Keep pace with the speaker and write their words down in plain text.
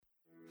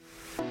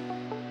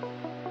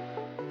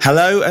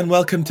Hello and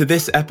welcome to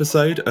this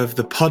episode of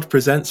The Pod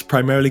Presents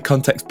Primarily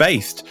Context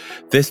Based.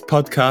 This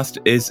podcast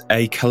is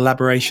a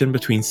collaboration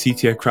between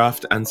CTO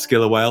Craft and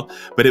Skiller Whale,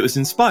 but it was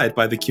inspired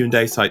by the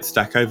Q&A site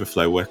Stack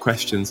Overflow, where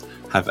questions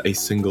have a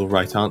single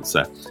right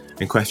answer,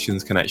 and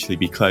questions can actually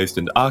be closed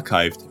and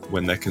archived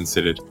when they're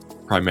considered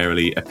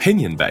primarily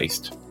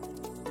opinion-based.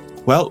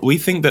 Well, we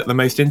think that the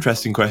most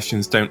interesting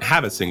questions don't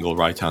have a single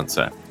right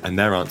answer, and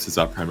their answers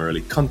are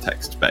primarily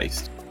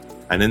context-based.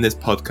 And in this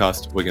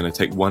podcast, we're going to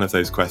take one of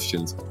those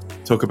questions,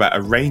 talk about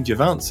a range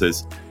of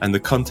answers and the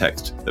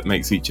context that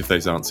makes each of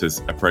those answers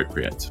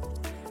appropriate.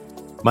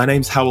 My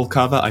name's Howell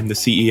Carver. I'm the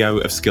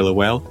CEO of Skiller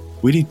Whale.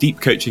 We do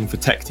deep coaching for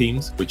tech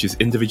teams, which is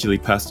individually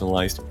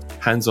personalized,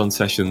 hands-on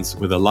sessions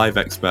with a live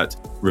expert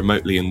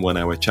remotely in 1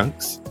 hour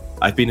chunks.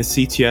 I've been a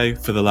CTO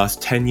for the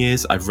last 10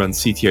 years. I've run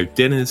CTO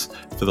dinners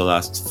for the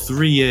last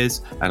 3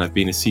 years, and I've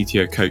been a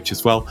CTO coach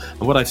as well.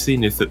 And what I've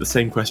seen is that the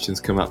same questions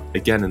come up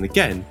again and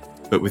again,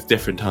 but with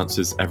different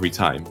answers every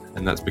time,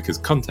 and that's because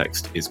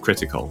context is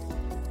critical.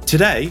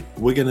 Today,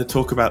 we're going to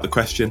talk about the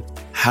question,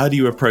 how do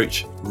you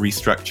approach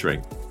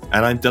restructuring?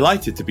 And I'm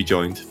delighted to be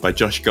joined by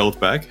Josh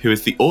Goldberg, who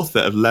is the author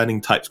of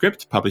Learning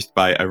TypeScript, published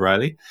by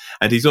O'Reilly,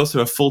 and he's also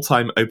a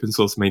full-time open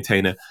source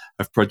maintainer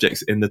of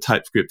projects in the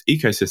TypeScript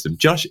ecosystem.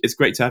 Josh, it's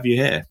great to have you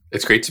here.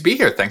 It's great to be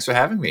here. Thanks for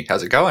having me.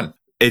 How's it going?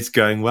 It's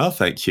going well,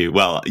 thank you.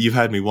 Well, you've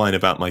heard me whine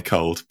about my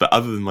cold, but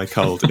other than my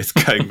cold, it's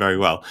going very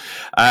well.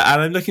 And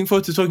I'm looking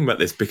forward to talking about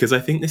this because I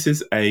think this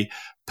is a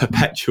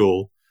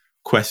perpetual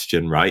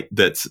question, right?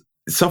 That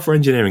software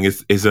engineering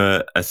is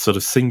a sort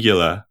of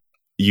singular,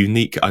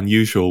 unique,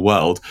 unusual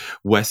world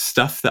where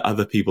stuff that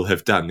other people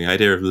have done, the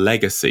idea of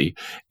legacy,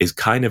 is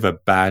kind of a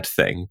bad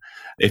thing.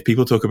 If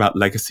people talk about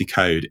legacy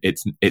code,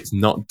 it's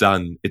not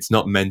done, it's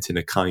not meant in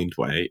a kind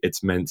way.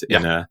 It's meant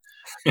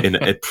in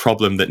a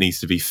problem that needs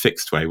to be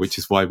fixed way, which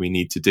is why we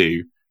need to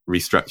do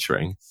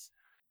restructuring.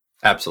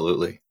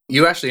 Absolutely.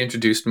 You actually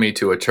introduced me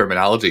to a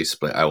terminology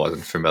split I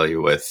wasn't familiar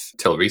with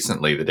till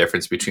recently, the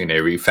difference between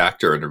a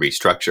refactor and a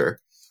restructure.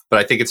 But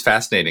I think it's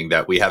fascinating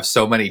that we have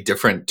so many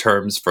different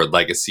terms for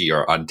legacy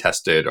or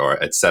untested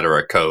or et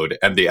cetera code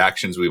and the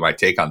actions we might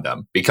take on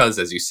them. Because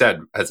as you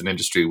said, as an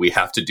industry, we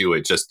have to do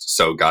it just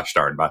so gosh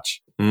darn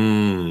much.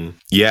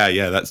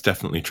 Yeah, that's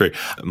definitely true.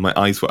 My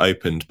eyes were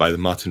opened by the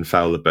Martin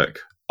Fowler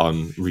book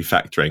on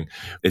refactoring.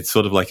 It's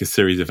sort of like a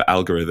series of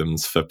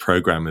algorithms for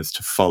programmers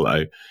to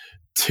follow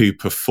to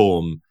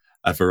perform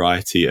a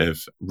variety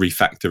of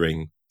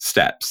refactoring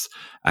steps.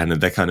 And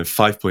they're kind of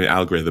 5-point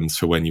algorithms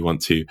for when you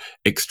want to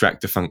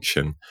extract a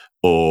function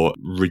or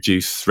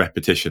reduce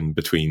repetition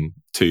between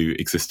two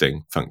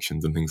existing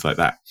functions and things like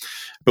that.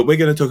 But we're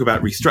going to talk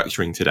about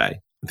restructuring today.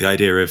 The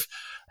idea of,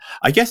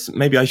 I guess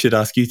maybe I should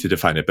ask you to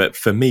define it, but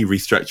for me,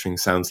 restructuring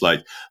sounds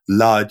like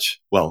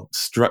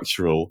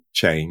structural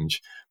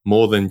change,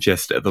 more than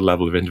just at the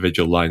level of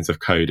individual lines of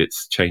code.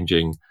 It's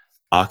changing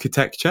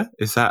architecture.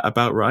 Is that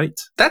about right?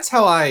 That's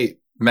how I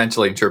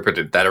mentally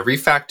interpreted that. A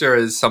refactor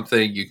is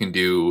something you can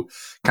do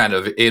kind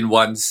of in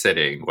one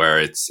sitting, where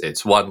it's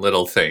one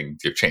little thing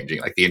you're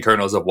changing, like the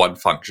internals of one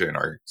function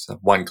or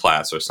one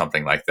class or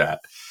something like that.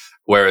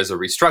 Whereas a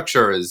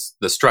restructure is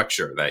the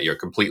structure that you're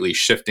completely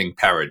shifting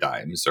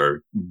paradigms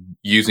or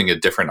using a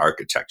different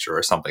architecture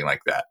or something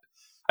like that.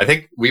 I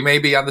think we may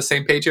be on the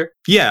same page here.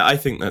 Yeah, I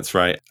think that's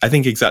right. I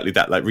think exactly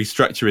that. Like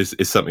restructure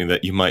is something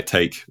that you might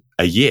take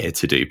a year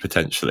to do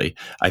potentially.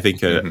 I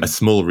think a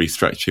small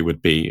restructure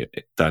would be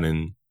done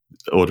in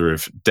order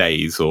of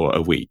days or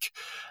a week,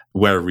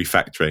 where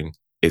refactoring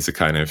is a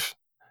kind of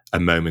a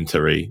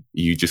momentary,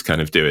 you just kind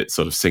of do it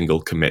sort of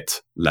single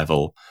commit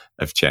level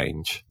of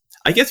change.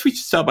 I guess we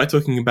should start by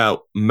talking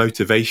about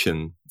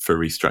motivation for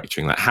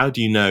restructuring. Like, how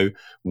do you know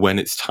when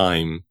it's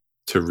time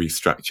to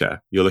restructure?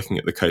 You're looking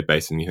at the code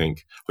base and you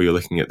think, or you're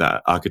looking at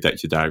that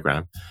architecture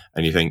diagram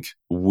and you think,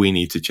 we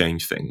need to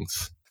change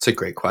things. It's a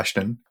great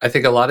question. I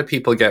think a lot of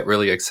people get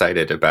really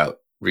excited about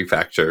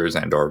refactors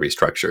and or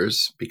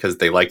restructures because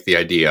they like the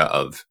idea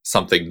of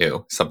something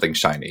new, something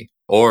shiny,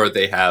 or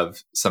they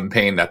have some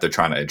pain that they're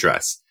trying to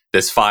address.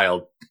 This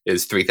file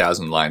is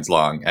 3,000 lines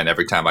long, and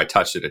every time I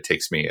touch it, it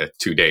takes me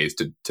 2 days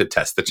to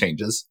test the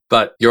changes.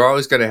 But you're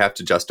always going to have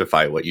to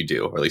justify what you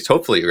do, or at least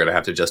hopefully you're going to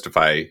have to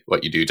justify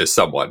what you do to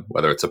someone,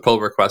 whether it's a pull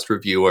request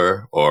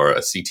reviewer or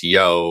a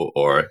CTO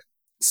or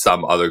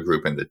some other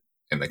group in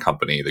the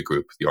company, the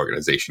group, the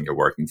organization you're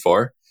working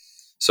for.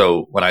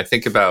 So when I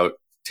think about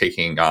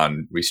taking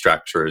on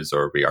restructures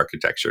or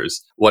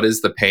re-architectures, what is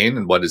the pain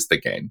and what is the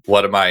gain?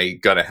 What am I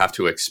going to have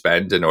to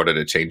expend in order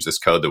to change this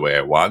code the way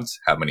I want?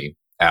 How many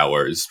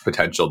hours,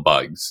 potential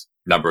bugs,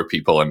 number of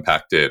people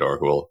impacted or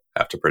who will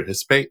have to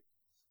participate?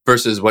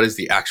 Versus what is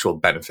the actual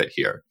benefit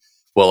here?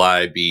 Will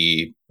I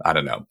be,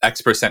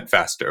 X%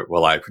 faster?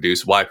 Will I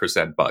produce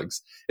Y%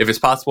 bugs? If it's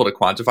possible to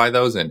quantify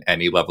those in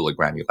any level of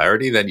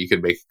granularity, then you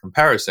can make a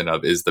comparison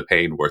of, is the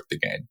pain worth the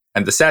gain?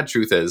 And the sad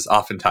truth is,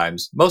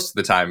 oftentimes, most of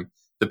the time,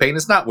 the pain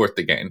is not worth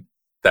the gain,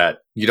 that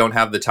you don't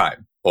have the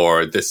time,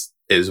 or this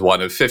is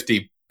one of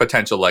 50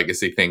 potential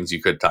legacy things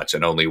you could touch,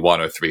 and only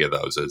 1 or 3 of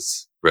those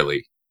is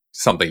really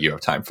something you have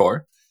time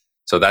for.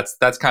 So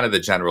that's kind of the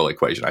general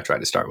equation I try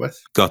to start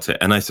with. Got it.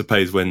 And I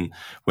suppose when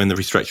the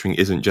restructuring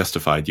isn't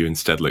justified, you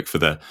instead look for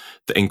the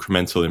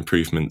incremental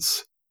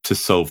improvements to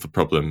solve the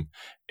problem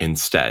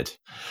instead.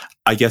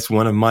 I guess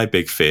one of my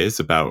big fears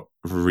about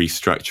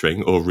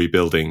restructuring or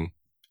rebuilding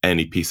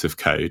any piece of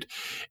code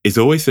is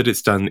always that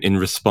it's done in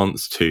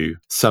response to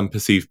some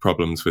perceived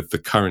problems with the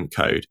current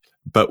code.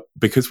 But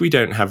because we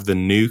don't have the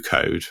new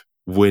code,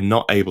 we're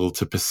not able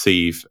to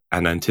perceive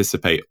and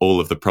anticipate all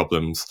of the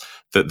problems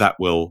that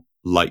will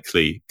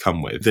likely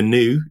come with. The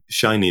new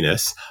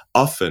shininess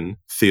often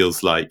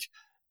feels like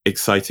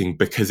exciting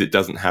because it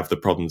doesn't have the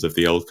problems of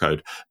the old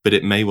code, but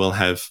it may well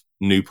have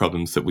new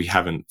problems that we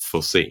haven't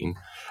foreseen.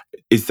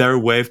 Is there a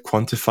way of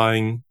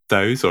quantifying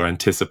those or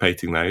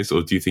anticipating those?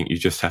 Or do you think you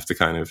just have to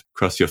kind of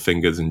cross your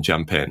fingers and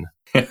jump in?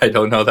 I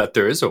don't know that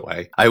there is a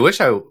way. I wish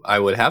I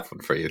would have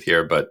one for you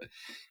here, but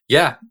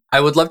yeah,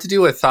 I would love to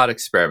do a thought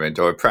experiment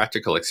or a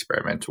practical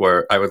experiment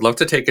where I would love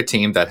to take a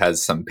team that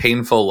has some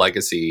painful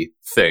legacy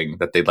thing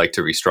that they'd like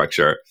to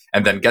restructure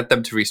and then get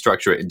them to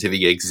restructure it into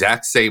the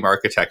exact same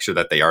architecture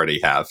that they already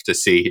have to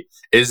see,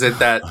 is it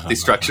that the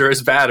structure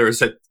is bad, or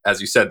is it,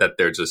 as you said, that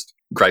they're just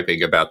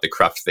griping about the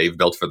cruft they've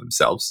built for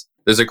themselves?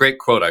 There's a great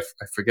quote, I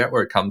forget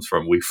where it comes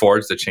from. We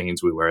forge the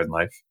chains we wear in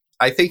life.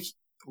 I think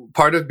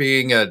part of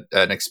being an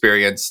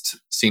experienced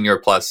senior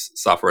plus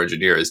software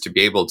engineer is to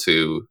be able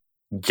to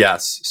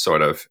guess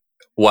sort of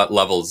what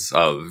levels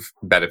of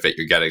benefit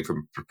you're getting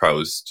from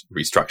proposed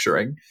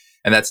restructuring.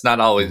 And that's not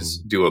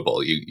always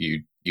doable.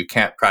 You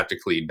can't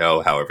practically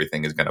know how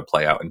everything is going to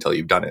play out until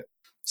you've done it.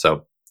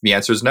 So the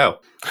answer is no.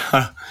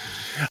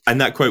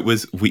 And that quote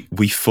was,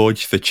 we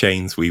forge the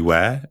chains we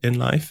wear in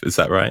life. Is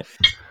that right?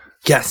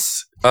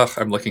 Yes. Oh,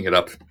 I'm looking it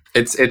up.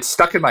 It's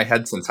stuck in my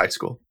head since high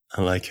school.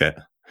 I like it.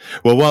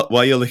 Well,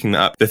 while you're looking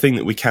that up, the thing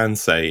that we can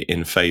say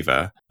in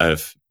favor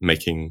of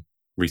making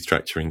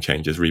restructuring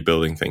changes,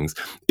 rebuilding things,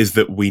 is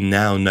that we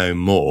now know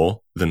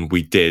more than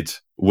we did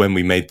when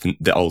we made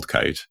the old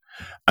code.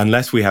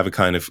 Unless we have a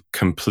kind of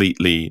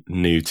completely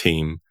new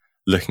team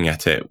looking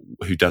at it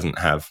who doesn't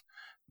have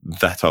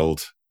that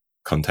old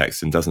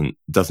context and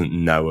doesn't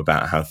know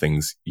about how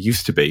things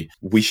used to be,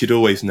 we should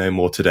always know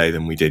more today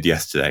than we did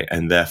yesterday.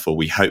 And therefore,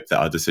 we hope that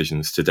our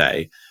decisions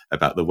today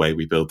about the way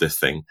we build this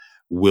thing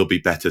will be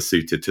better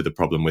suited to the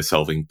problem we're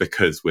solving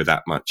because we're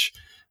that much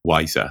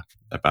wiser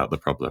about the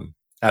problem.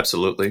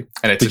 Absolutely.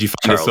 And it's Did you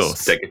find the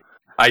source? Dickens.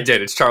 I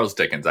did. It's Charles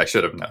Dickens. I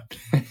should have known.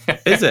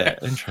 Is it?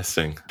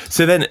 Interesting.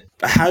 So then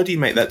how do you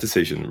make that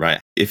decision,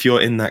 right? If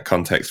you're in that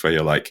context where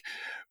you're like,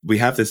 we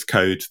have this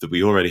code that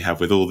we already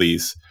have with all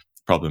these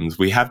problems,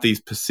 we have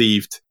these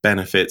perceived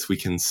benefits, we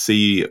can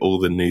see all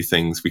the new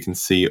things, we can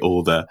see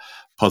all the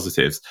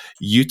positives.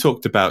 You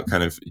talked about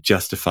kind of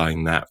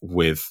justifying that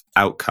with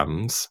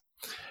outcomes.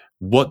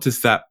 What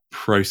does that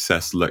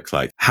process look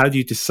like? How do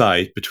you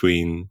decide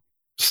between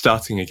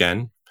starting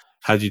again?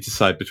 How do you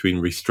decide between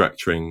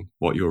restructuring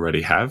what you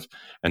already have?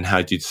 And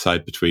how do you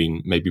decide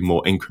between maybe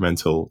more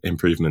incremental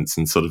improvements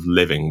and sort of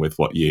living with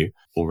what you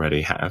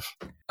already have?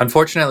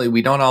 Unfortunately,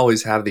 we don't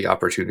always have the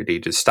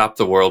opportunity to stop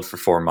the world for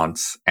 4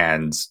 months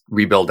and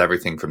rebuild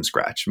everything from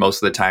scratch.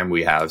 Most of the time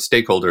we have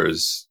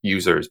stakeholders,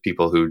 users,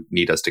 people who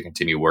need us to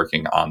continue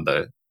working on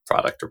the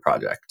product or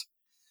project.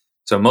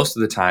 So most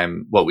of the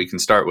time, what we can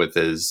start with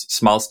is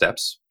small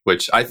steps,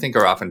 which I think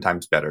are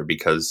oftentimes better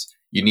because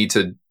you need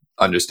to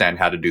understand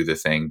how to do the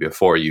thing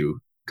before you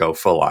go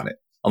full on it.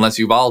 Unless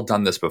you've all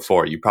done this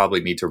before, you probably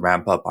need to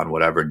ramp up on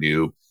whatever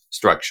new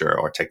structure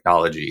or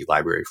technology,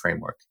 library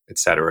framework,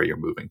 etc. you're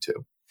moving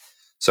to.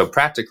 So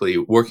practically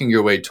working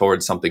your way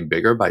towards something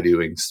bigger by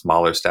doing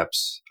smaller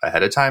steps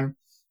ahead of time,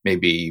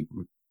 maybe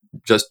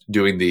just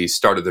doing the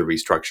start of the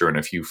restructure in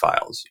a few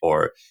files,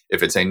 or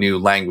if it's a new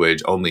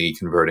language, only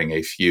converting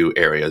a few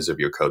areas of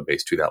your code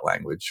base to that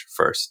language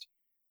first.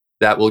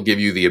 That will give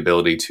you the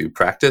ability to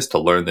practice, to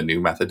learn the new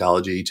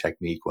methodology,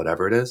 technique,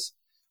 whatever it is,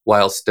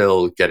 while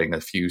still getting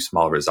a few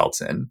small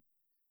results in.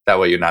 That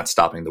way you're not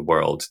stopping the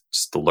world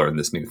just to learn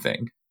this new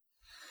thing.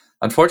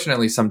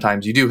 Unfortunately,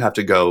 sometimes you do have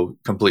to go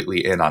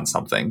completely in on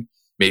something.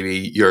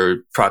 Maybe your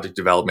project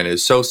development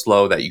is so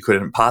slow that you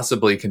couldn't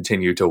possibly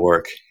continue to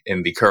work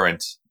in the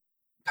current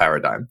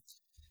paradigm,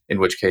 in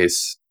which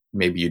case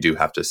maybe you do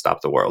have to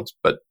stop the world.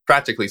 But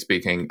practically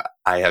speaking,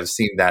 I have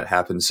seen that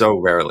happen so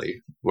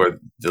rarely, where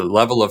the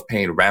level of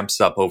pain ramps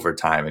up over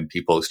time and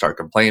people start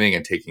complaining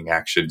and taking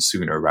action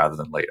sooner rather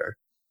than later.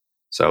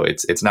 So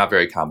it's not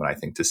very common, I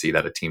think, to see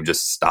that a team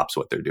just stops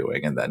what they're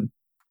doing and then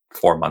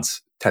 4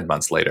 months, 10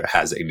 months later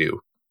has a new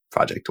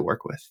project to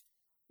work with.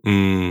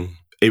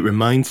 It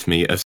reminds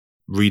me of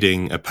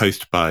reading a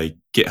post by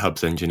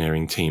GitHub's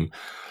engineering team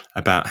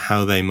about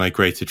how they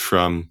migrated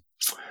from,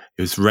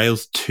 it was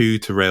Rails 2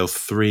 to Rails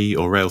 3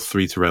 or Rails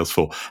 3 to Rails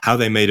 4, how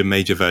they made a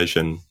major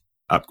version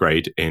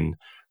upgrade in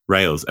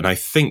Rails. And I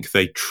think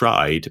they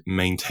tried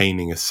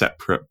maintaining a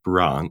separate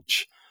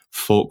branch,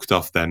 forked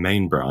off their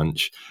main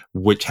branch,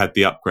 which had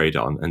the upgrade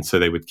on. And so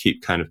they would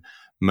keep kind of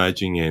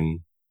merging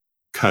in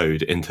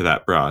code into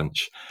that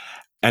branch.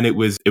 And it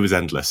was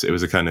endless. It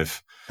was a kind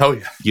of Oh,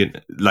 yeah.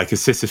 Like a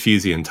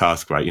Sisyphusian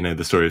task, right?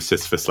 The story of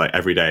Sisyphus, like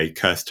every day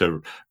cursed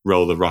to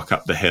roll the rock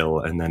up the hill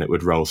and then it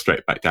would roll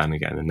straight back down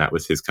again. And that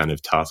was his kind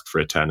of task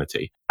for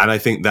eternity. And I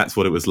think that's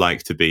what it was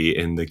like to be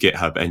in the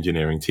GitHub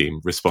engineering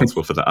team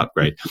responsible for the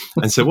upgrade.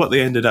 And so what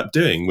they ended up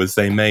doing was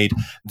they made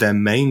their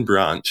main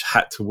branch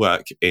had to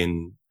work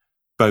in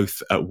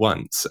both at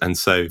once. And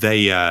so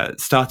they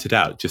started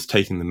out just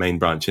taking the main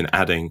branch and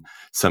adding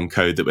some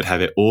code that would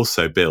have it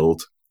also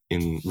build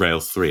in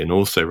Rails 3 and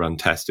also run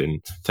tests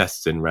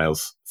in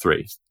Rails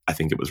 3. I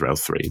think it was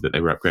Rails 3 that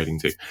they were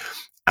upgrading to.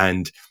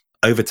 And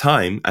over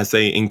time, as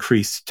they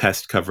increased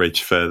test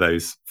coverage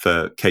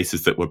for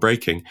cases that were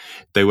breaking,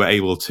 they were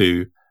able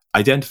to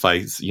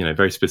identify,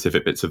 very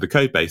specific bits of the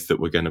code base that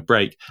were going to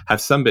break,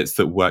 have some bits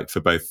that worked for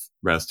both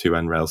Rails 2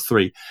 and Rails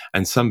 3,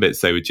 and some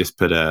bits they would just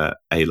put a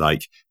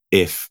like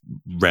if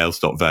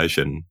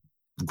Rails.version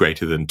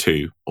greater than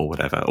 2 or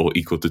whatever, or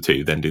equal to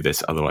 2, then do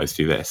this, otherwise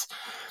do this.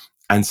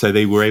 And so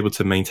they were able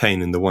to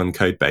maintain in the one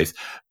code base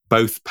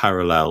both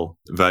parallel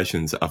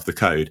versions of the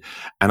code.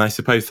 And I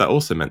suppose that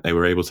also meant they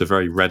were able to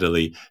very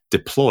readily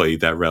deploy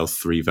their Rails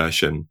 3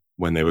 version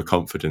when they were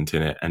confident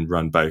in it and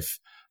run both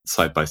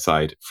side by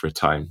side for a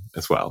time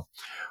as well,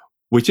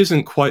 which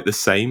isn't quite the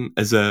same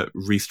as a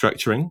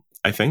restructuring.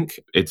 I think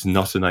it's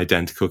not an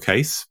identical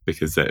case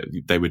because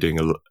they were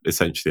doing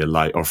essentially a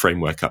light or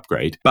framework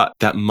upgrade, but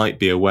that might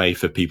be a way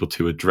for people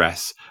to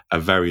address a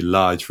very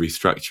large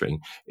restructuring,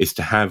 is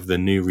to have the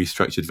new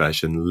restructured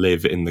version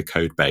live in the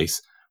code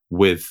base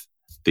with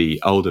the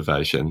older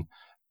version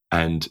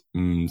and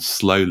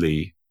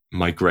slowly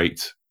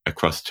migrate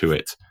across to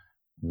it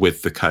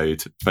with the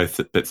code,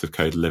 both bits of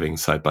code living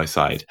side by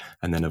side,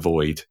 and then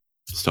avoid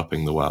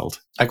stopping the world.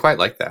 I quite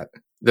like that.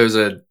 There's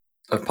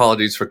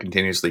apologies for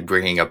continuously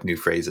bringing up new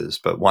phrases,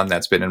 but one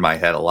that's been in my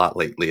head a lot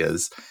lately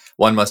is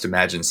one must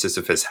imagine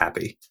Sisyphus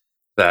happy.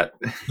 I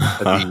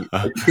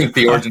think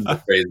the origin of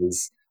the phrase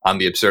is on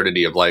the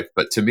absurdity of life.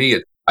 But to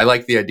me, I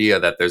like the idea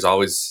that there's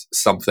always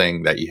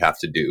something that you have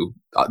to do.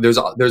 There's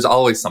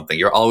always something.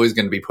 You're always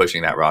going to be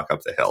pushing that rock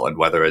up the hill. And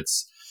whether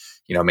it's,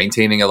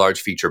 maintaining a large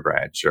feature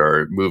branch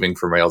or moving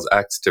from Rails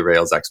X to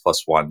Rails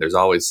X+1, there's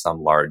always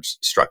some large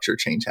structure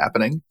change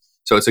happening.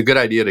 So it's a good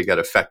idea to get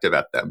effective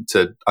at them,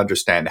 to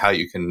understand how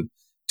you can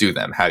do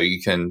them, how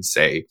you can,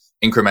 say,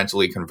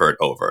 incrementally convert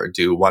over,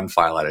 do one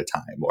file at a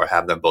time, or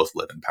have them both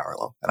live in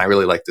parallel. And I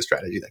really like the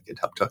strategy that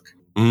GitHub took.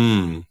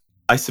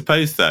 I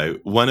suppose, though,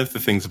 one of the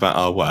things about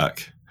our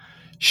work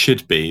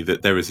should be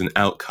that there is an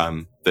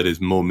outcome that is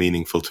more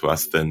meaningful to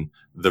us than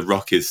the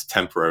rock is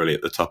temporarily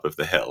at the top of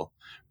the hill,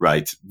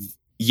 right?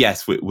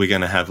 Yes, we're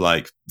going to have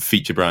like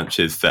feature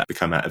branches that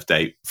become out of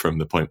date from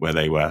the point where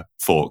they were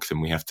forked,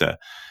 and we have to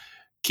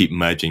keep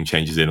merging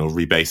changes in or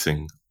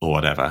rebasing or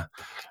whatever.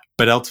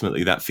 But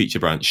ultimately, that feature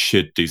branch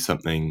should do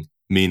something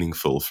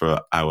meaningful for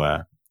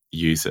our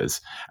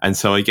users. And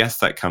so I guess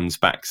that comes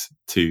back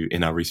to,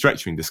 in our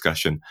restructuring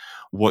discussion,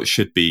 what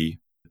should be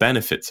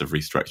benefits of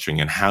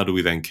restructuring and how do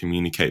we then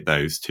communicate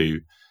those to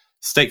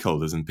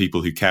stakeholders and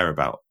people who care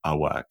about our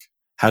work?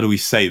 How do we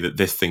say that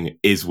this thing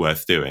is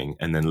worth doing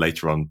and then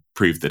later on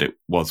prove that it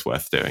was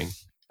worth doing?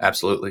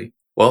 Absolutely.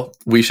 Well,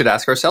 we should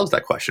ask ourselves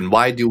that question.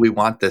 Why do we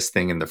want this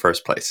thing in the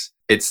first place?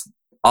 It's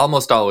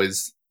almost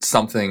always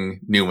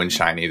something new and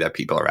shiny that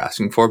people are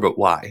asking for, but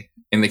why?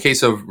 In the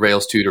case of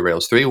Rails 2 to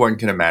Rails 3, one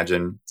can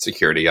imagine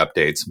security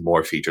updates,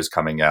 more features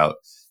coming out,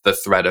 the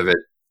threat of it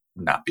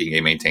not being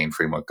a maintained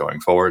framework going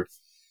forward.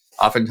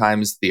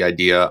 Oftentimes, the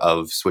idea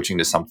of switching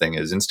to something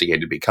is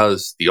instigated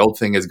because the old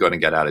thing is going to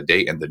get out of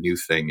date and the new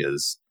thing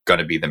is going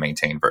to be the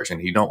maintained version.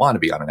 You don't want to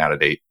be on an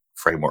out-of-date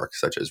framework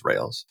such as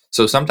Rails.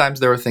 So sometimes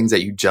there are things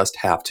that you just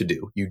have to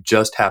do. You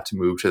just have to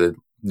move to the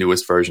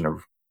newest version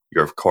of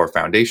your core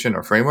foundation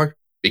or framework,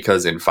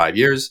 because in 5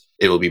 years,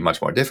 it will be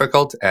much more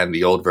difficult and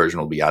the old version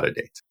will be out of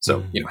date.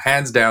 So,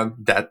 hands down,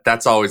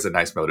 that's always a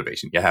nice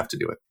motivation. You have to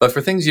do it. But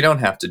for things you don't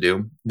have to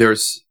do,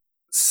 there's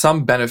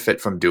some benefit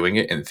from doing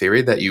it in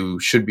theory that you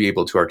should be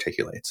able to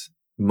articulate.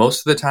 Most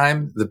of the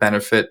time, the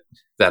benefit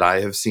that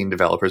I have seen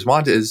developers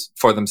want is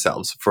for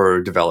themselves,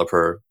 for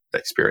developer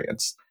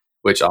experience,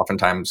 which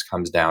oftentimes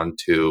comes down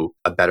to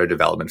a better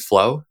development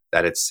flow,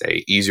 that it's,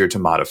 say, easier to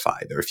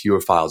modify. There are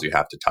fewer files you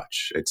have to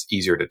touch. It's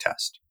easier to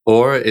test.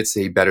 Or it's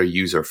a better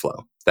user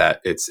flow, that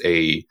it's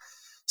a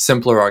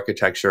simpler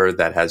architecture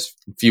that has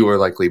fewer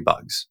likely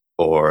bugs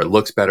or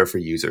looks better for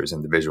users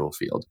in the visual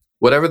field.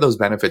 Whatever those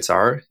benefits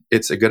are,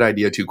 it's a good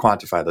idea to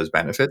quantify those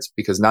benefits,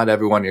 because not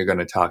everyone you're going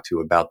to talk to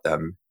about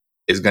them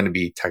is going to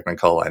be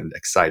technical and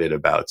excited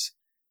about,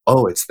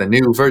 oh, it's the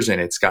new version,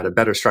 it's got a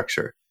better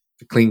structure,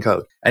 clean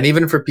code. And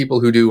even for people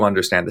who do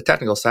understand the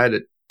technical side,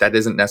 that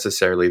isn't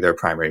necessarily their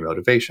primary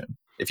motivation.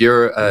 If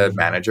you're a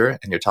manager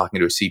and you're talking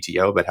to a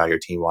CTO about how your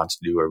team wants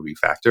to do a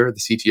refactor,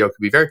 the CTO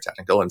could be very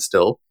technical and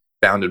still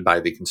bounded by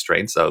the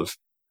constraints of,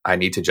 I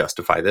need to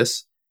justify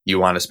this. You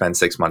want to spend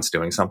 6 months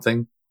doing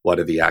something. What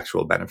are the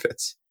actual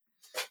benefits?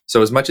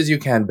 So as much as you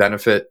can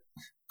benefit,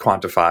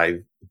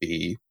 quantify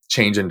the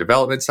change in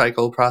development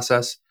cycle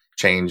process,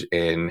 change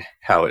in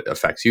how it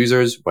affects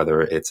users,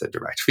 whether it's a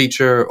direct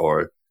feature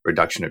or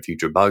reduction of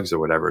future bugs or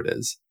whatever it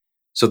is,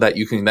 so that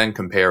you can then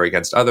compare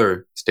against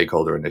other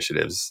stakeholder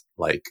initiatives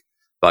like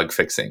bug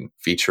fixing,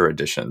 feature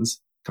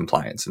additions,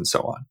 compliance, and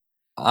so on.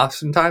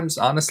 Oftentimes,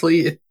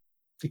 honestly,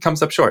 it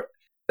comes up short.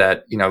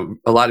 That,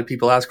 a lot of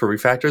people ask for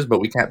refactors, but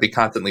we can't be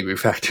constantly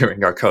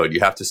refactoring our code. You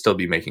have to still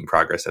be making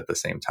progress at the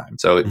same time.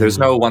 So there's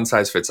no one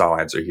size fits all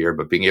answer here,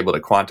 but being able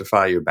to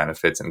quantify your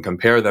benefits and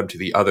compare them to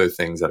the other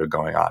things that are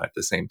going on at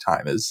the same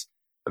time is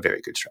a very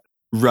good strategy.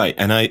 Right.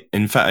 And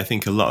in fact, I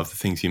think a lot of the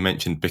things you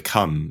mentioned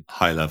become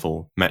high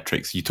level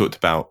metrics. You talked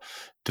about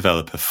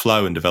developer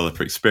flow and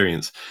developer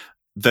experience.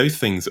 Those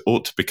things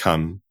ought to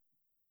become,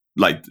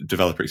 like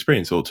developer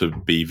experience ought to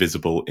be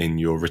visible in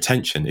your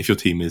retention. If your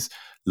team is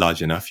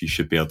large enough, you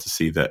should be able to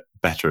see that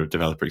better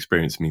developer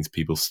experience means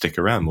people stick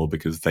around more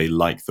because they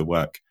like the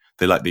work.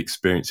 They like the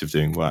experience of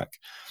doing work.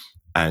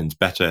 And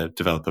better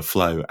developer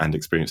flow and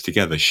experience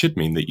together should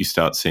mean that you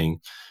start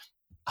seeing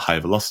higher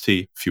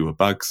velocity, fewer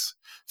bugs,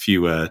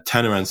 fewer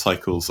turnaround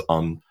cycles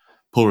on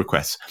pull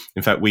requests.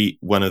 In fact,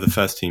 one of the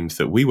first teams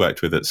that we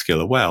worked with at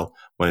Skillerwell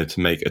wanted to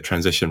make a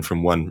transition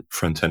from one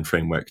front-end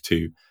framework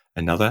to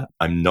another.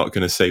 I'm not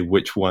going to say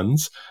which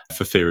ones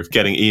for fear of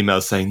getting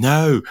emails saying,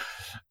 no,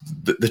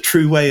 the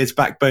true way is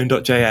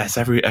backbone.js.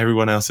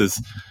 Everyone else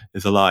is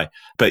a lie.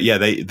 But yeah,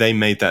 they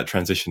made that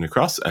transition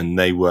across, and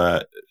they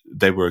were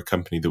a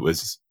company that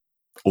was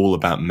all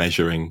about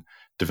measuring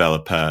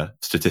developer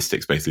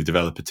statistics, basically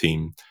developer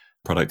team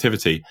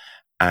productivity.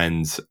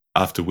 And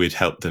after we'd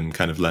helped them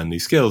kind of learn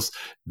these skills,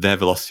 their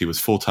velocity was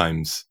 4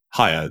 times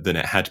higher than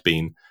it had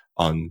been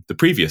on the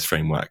previous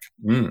framework.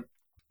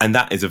 And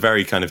that is a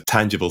very kind of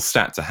tangible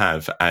stat to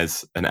have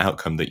as an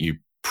outcome that you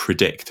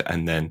predict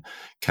and then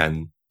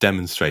can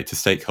demonstrate to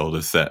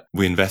stakeholders that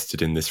we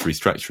invested in this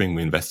restructuring,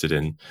 we invested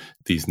in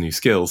these new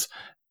skills,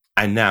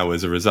 and now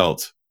as a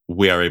result,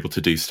 we are able to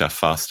do stuff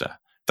faster.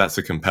 That's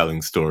a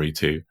compelling story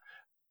to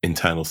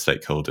internal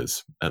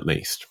stakeholders, at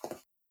least.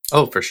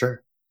 Oh, for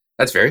sure.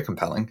 That's very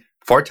compelling.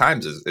 4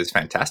 times is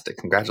fantastic.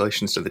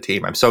 Congratulations to the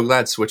team. I'm so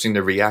glad switching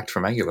to React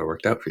from Angular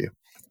worked out for you.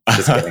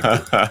 Just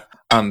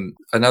kidding.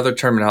 Another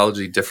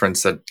terminology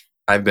difference that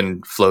I've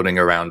been floating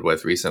around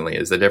with recently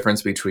is the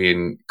difference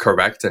between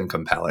correct and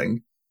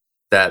compelling.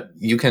 That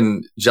you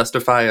can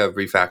justify a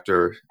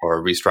refactor or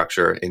a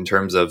restructure in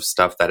terms of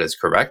stuff that is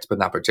correct, but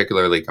not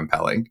particularly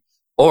compelling.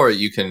 Or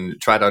you can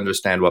try to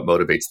understand what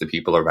motivates the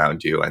people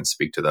around you and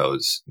speak to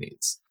those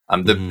needs.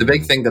 The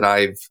big thing that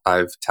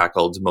I've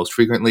tackled most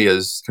frequently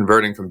is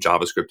converting from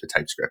JavaScript to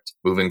TypeScript,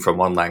 moving from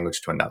one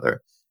language to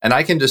another. And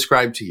I can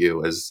describe to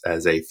you as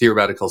a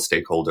theoretical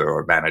stakeholder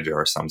or manager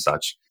or some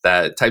such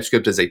that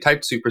TypeScript is a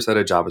typed superset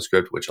of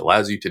JavaScript, which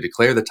allows you to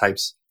declare the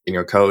types in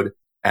your code.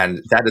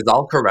 And that is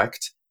all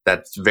correct.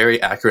 That's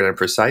very accurate and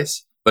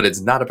precise, but it's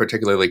not a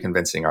particularly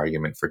convincing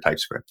argument for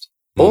TypeScript.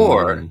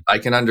 Or I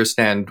can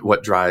understand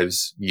what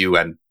drives you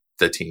and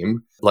the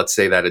team. Let's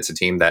say that it's a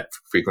team that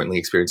frequently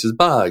experiences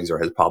bugs or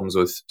has problems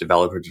with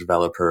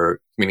developer-to-developer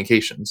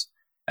communications.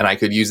 And I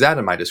could use that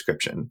in my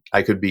description.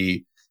 I could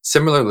be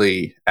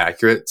similarly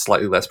accurate,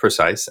 slightly less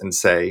precise, and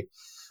say,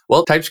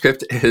 well,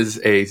 TypeScript is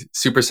a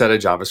superset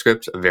of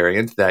JavaScript, a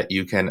variant that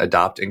you can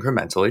adopt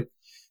incrementally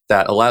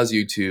that allows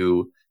you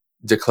to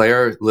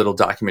declare little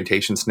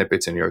documentation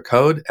snippets in your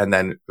code, and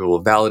then it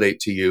will validate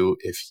to you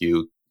if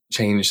you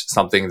change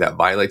something that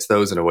violates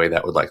those in a way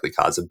that would likely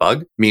cause a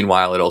bug.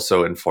 Meanwhile, it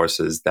also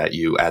enforces that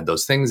you add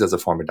those things as a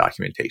form of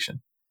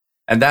documentation.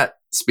 And that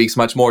speaks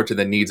much more to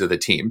the needs of the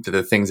team, to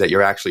the things that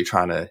you're actually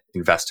trying to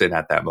invest in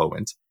at that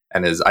moment.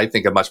 And is, I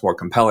think, a much more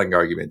compelling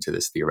argument to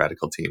this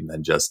theoretical team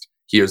than just,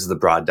 here's the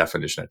broad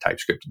definition of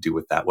TypeScript, do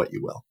with that what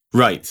you will.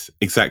 Right,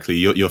 exactly.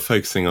 You're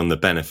focusing on the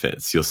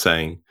benefits. You're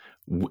saying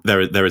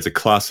there is a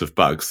class of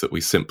bugs that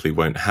we simply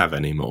won't have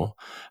anymore.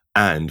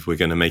 And we're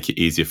going to make it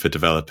easier for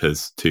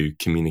developers to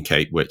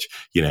communicate, which,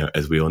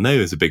 as we all know,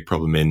 is a big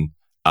problem in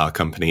our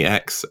company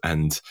X.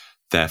 And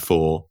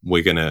therefore,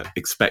 we're going to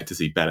expect to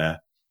see better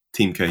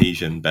team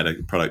cohesion, better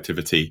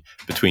productivity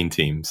between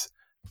teams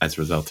as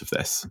a result of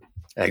this.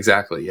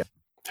 Exactly. Yeah.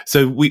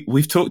 So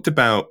we've talked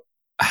about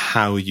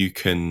how you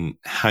can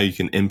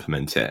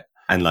implement it,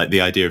 and like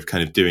the idea of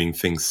kind of doing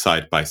things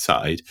side by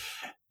side.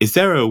 Is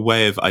there a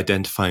way of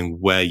identifying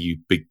where you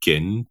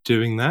begin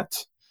doing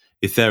that?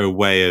 Is there a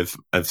way of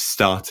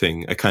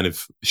starting a kind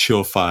of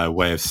surefire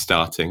way of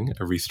starting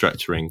a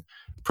restructuring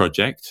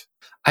project?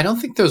 I don't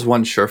think there's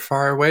one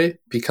surefire way,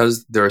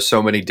 because there are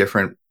so many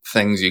different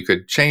things you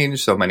could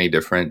change, so many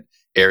different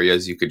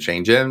areas you could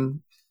change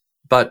in.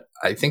 But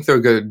I think there are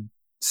a good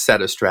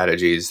set of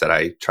strategies that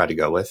I try to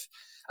go with.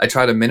 I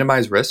try to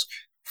minimize risk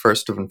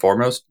first and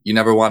foremost. You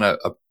never want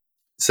to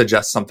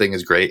suggest something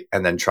is great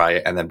and then try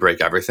it and then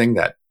break everything.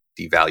 That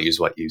devalues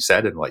what you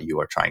said and what you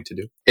are trying to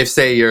do. If,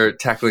 say, you're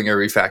tackling a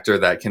refactor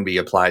that can be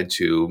applied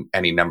to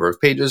any number of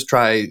pages,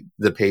 try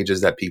the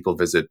pages that people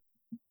visit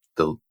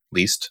the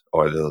least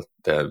or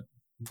the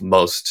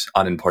most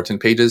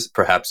unimportant pages,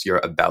 perhaps your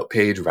about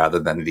page rather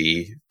than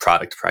the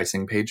product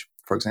pricing page,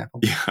 for example.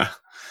 Yeah.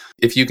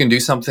 If you can do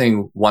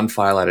something one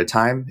file at a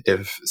time,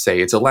 if,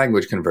 say, it's a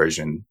language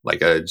conversion,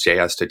 like a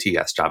JS to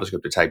TS,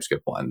 JavaScript to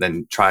TypeScript one,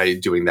 then try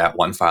doing that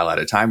one file at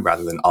a time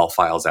rather than all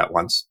files at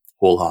once,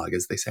 whole hog,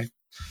 as they say.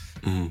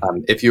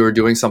 If you are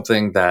doing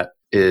something that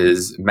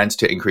is meant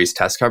to increase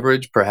test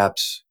coverage,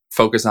 perhaps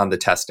focus on the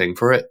testing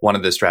for it. One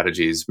of the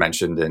strategies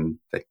mentioned in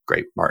the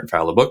great Martin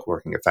Fowler book,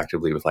 Working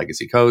Effectively with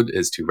Legacy Code,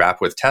 is to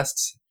wrap with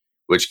tests,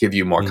 which give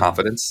you more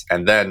confidence.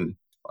 And then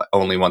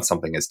only once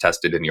something is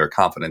tested and you're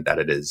confident that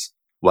it is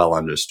well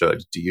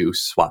understood, do you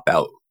swap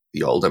out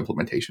the old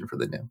implementation for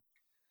the new.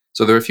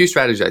 So there are a few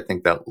strategies I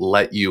think that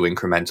let you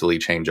incrementally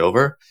change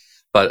over.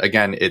 But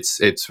again,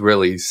 it's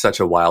really such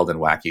a wild and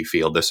wacky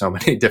field. There's so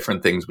many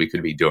different things we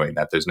could be doing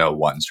that there's no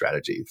one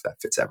strategy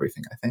that fits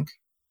everything, I think.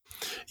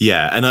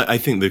 Yeah, and I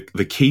think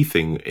the key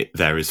thing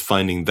there is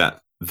finding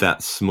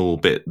that small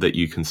bit that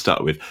you can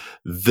start with,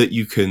 that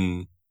you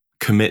can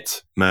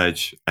commit,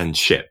 merge, and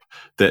ship,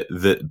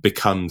 that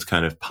becomes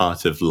kind of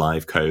part of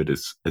live code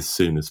as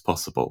soon as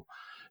possible.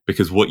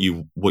 Because what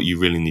you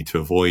really need to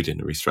avoid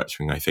in a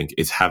restructuring, I think,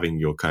 is having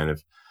your kind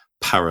of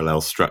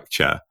parallel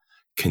structure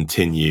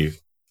continue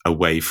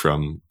away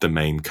from the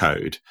main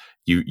code.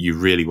 You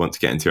really want to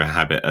get into a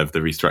habit of the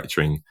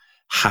restructuring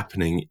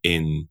happening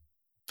in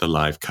the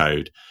live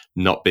code,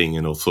 not being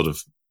an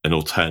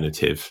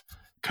alternative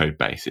code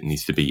base. It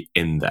needs to be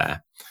in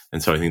there.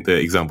 And so I think the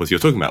examples you're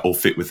talking about all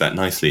fit with that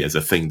nicely as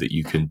a thing that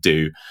you can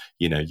do.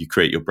 You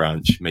create your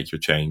branch, make your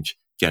change,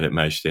 get it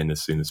merged in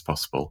as soon as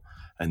possible.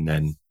 And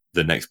then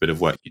the next bit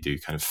of work you do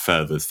kind of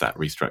furthers that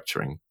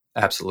restructuring.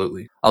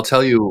 Absolutely. I'll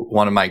tell you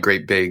one of my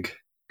great big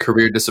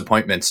career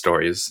disappointment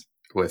stories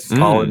with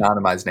all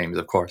anonymized names,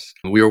 of course.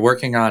 We were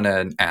working on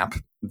an app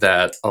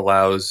that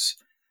allows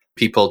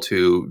people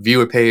to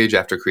view a page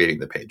after creating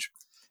the page.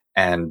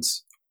 And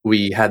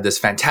we had this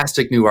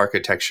fantastic new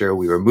architecture.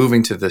 We were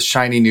moving to this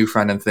shiny new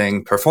front-end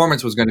thing.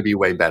 Performance was going to be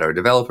way better.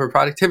 Developer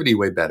productivity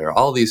way better.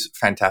 All these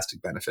fantastic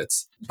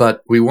benefits.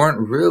 But we weren't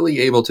really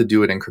able to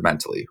do it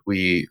incrementally.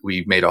 We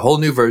made a whole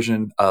new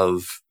version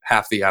of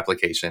half the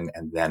application,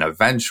 and then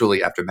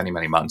eventually, after many,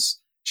 many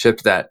months,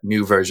 shipped that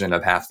new version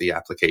of half the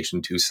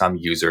application to some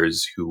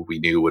users who we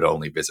knew would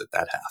only visit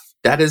that half.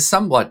 That is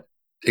somewhat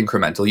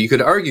incremental. You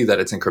could argue that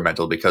it's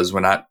incremental because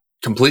we're not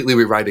completely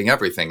rewriting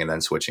everything and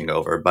then switching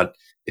over, but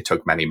it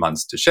took many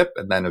months to ship,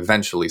 and then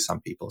eventually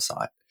some people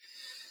saw it.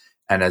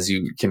 And as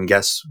you can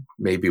guess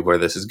maybe where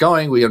this is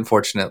going, we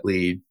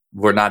unfortunately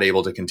were not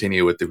able to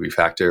continue with the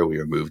refactor. We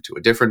were moved to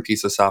a different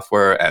piece of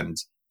software, and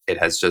it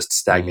has just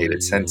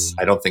stagnated since.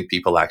 I don't think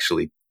people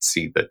actually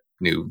see the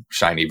new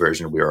shiny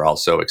version we were all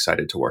so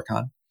excited to work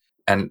on.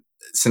 And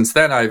since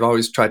then, I've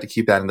always tried to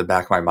keep that in the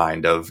back of my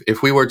mind of,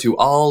 if we were to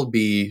all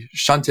be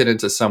shunted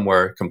into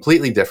somewhere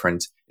completely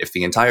different, if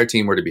the entire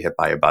team were to be hit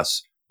by a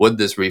bus, would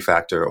this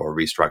refactor or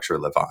restructure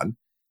live on?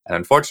 And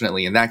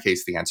unfortunately, in that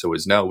case, the answer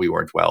was no. We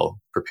weren't well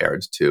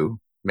prepared to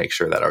make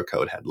sure that our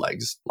code had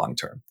legs long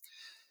term.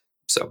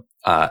 So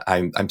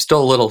I'm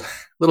still a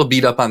little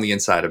beat up on the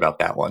inside about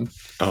that one.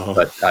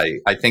 But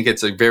I think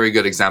it's a very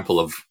good example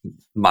of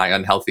my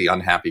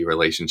unhappy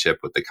relationship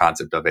with the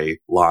concept of a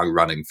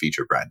long-running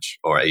feature branch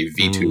or a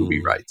V2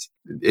 rewrite.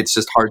 It's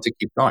just hard to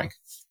keep going.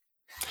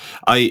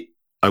 I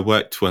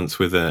worked once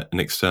with an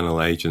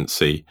external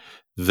agency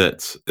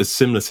that's a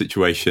similar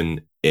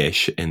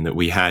situation-ish, in that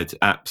we had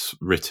apps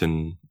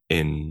written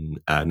in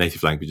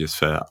native languages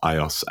for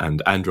iOS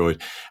and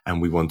Android,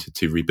 and we wanted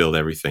to rebuild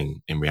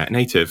everything in React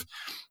Native.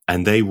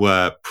 And they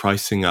were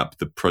pricing up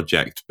the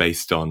project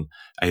based on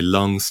a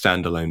long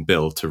standalone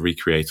build to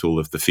recreate all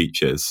of the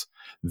features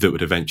that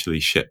would eventually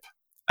ship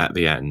at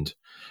the end.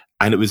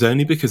 And it was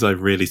only because I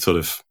really sort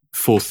of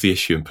forced the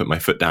issue and put my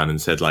foot down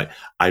and said, like,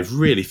 I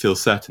really feel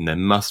certain there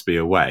must be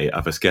a way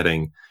of us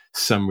getting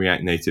some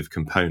React Native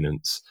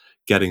components,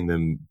 getting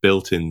them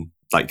built in,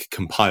 like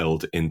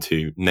compiled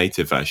into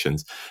native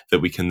versions, that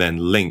we can then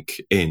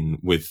link in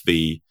with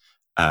the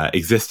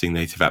existing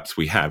native apps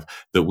we have,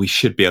 that we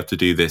should be able to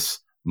do this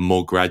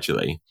more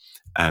gradually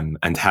and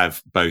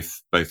have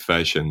both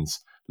versions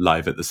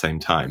live at the same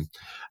time.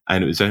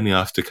 And it was only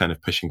after kind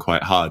of pushing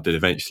quite hard that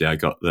eventually I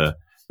got the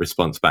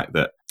response back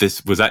that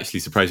this was actually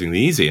surprisingly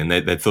easy, and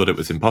they thought it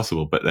was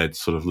impossible, but they'd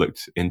sort of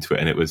looked into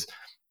it, and it was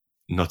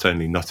not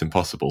only not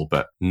impossible,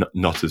 but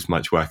not as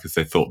much work as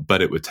they thought,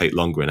 but it would take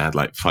longer and add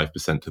like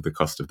 5% to the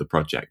cost of the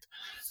project.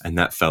 And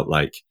that felt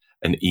like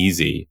an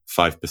easy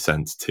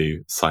 5%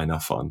 to sign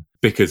off on,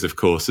 because of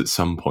course, at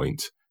some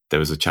point there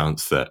was a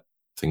chance that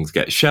things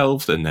get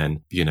shelved, and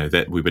then,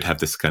 that we would have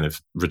this kind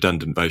of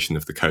redundant version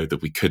of the code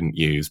that we couldn't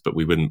use, but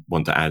we wouldn't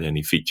want to add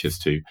any features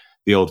to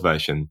the old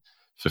version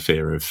for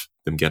fear of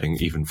them getting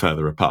even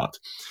further apart.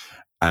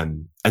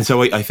 And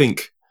so I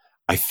think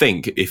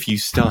if you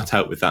start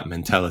out with that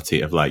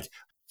mentality of like,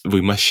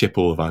 we must ship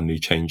all of our new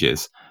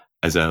changes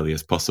as early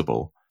as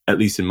possible, at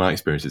least in my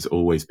experience, it's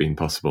always been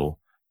possible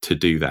to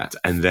do that.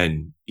 And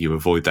then you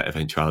avoid that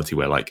eventuality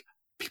where like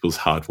people's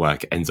hard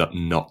work ends up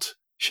not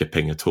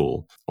shipping at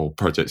all, or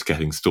projects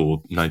getting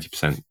stalled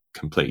 90%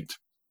 complete.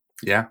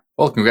 Yeah.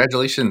 Well,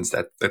 congratulations.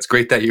 That's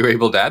great that you were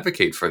able to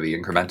advocate for the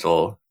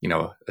incremental,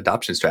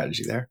 adoption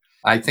strategy there.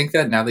 I think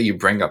that now that you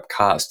bring up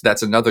cost,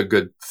 that's another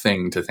good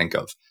thing to think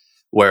of,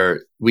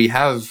 where we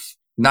have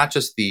not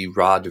just the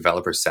raw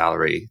developer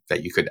salary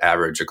that you could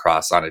average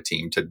across on a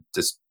team to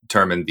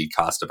determine the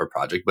cost of a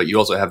project, but you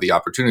also have the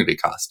opportunity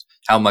cost.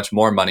 How much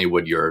more money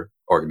would your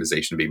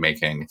organization be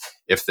making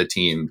if the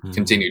team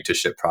continued to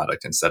ship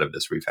product instead of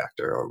this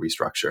refactor or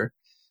restructure?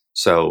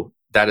 So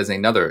that is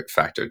another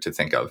factor to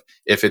think of.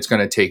 If it's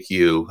going to take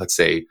you, let's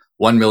say,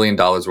 $1 million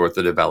worth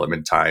of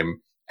development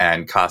time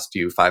and cost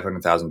you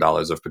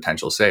 $500,000 of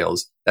potential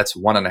sales, that's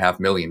 $1.5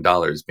 million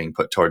being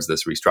put towards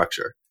this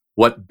restructure.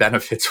 What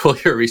benefits will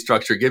your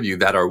restructure give you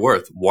that are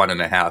worth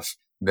 $1.5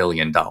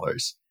 million?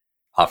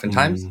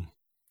 Oftentimes,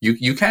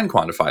 you can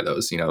quantify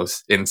those.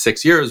 In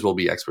 6 years, we'll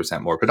be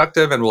X% more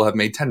productive and we'll have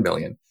made 10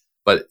 million.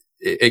 But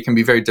it can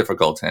be very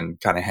difficult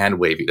and kind of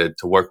hand-wavy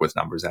to work with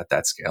numbers at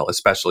that scale,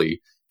 especially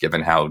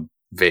given how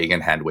vague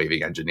and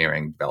hand-wavy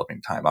engineering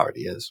developing time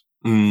already is.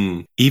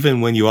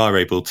 Even when you are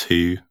able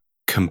to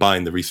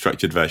combine the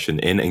restructured version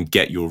in and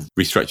get your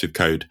restructured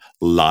code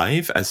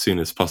live as soon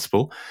as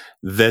possible,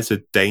 there's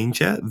a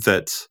danger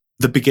that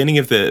the beginning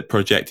of the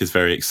project is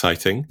very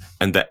exciting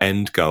and the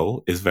end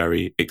goal is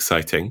very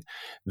exciting.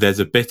 There's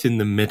a bit in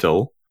the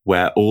middle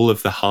where all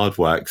of the hard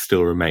work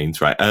still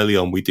remains, right? Early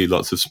on, we do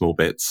lots of small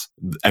bits.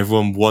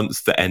 Everyone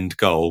wants the end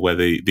goal where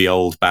the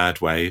old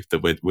bad way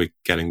that we're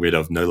getting rid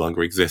of no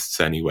longer exists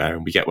anywhere.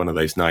 And we get one of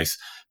those nice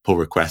pull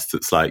requests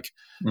that's like,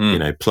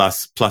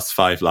 plus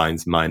 5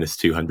 lines minus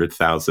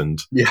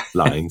 200,000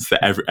 lines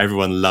that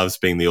everyone loves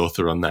being the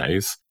author on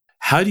those.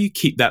 How do you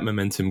keep that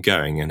momentum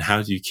going? And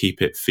how do you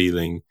keep it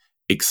feeling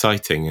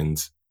exciting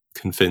and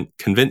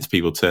convince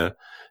people to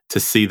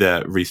see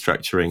the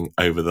restructuring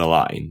over the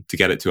line, to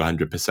get it to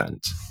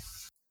 100%?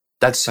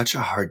 That's such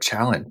a hard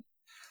challenge.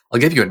 I'll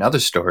give you another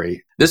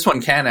story. This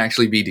one can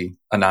actually be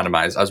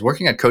anonymized. I was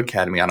working at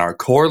Codecademy on our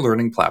core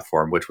learning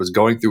platform, which was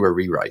going through a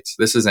rewrite.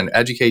 This is an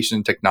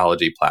education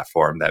technology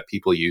platform that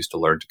people use to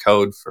learn to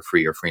code for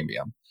free or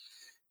freemium.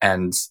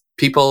 And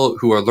people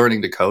who are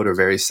learning to code are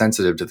very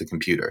sensitive to the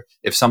computer.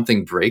 If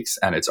something breaks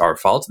and it's our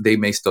fault, they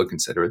may still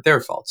consider it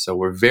their fault. So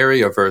we're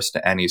very averse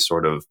to any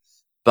sort of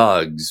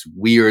bugs,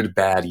 weird,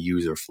 bad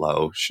user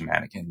flow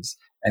shenanigans,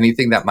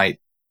 anything that might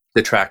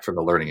detract from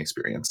the learning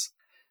experience,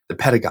 the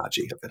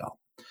pedagogy of it all.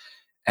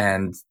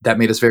 And that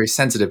made us very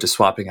sensitive to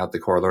swapping out the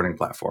core learning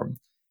platform.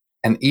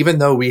 And even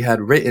though we had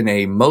written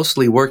a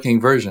mostly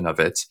working version of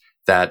it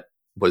that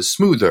was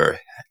smoother,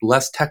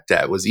 less tech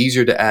debt, was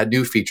easier to add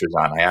new features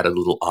on. I added a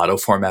little auto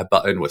format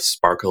button with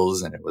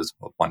sparkles and it was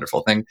a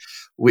wonderful thing.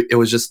 It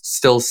was just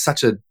still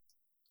such a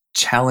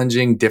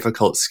challenging,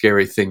 difficult,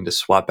 scary thing to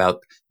swap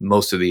out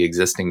most of the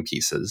existing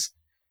pieces,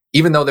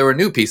 even though there were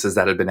new pieces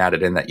that had been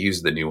added in that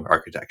used the new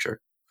architecture.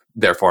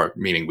 Therefore,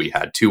 meaning we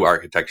had 2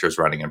 architectures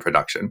running in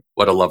production.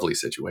 What a lovely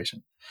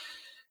situation.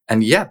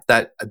 And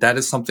that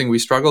is something we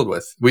struggled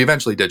with. We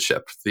eventually did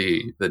ship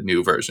the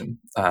new version.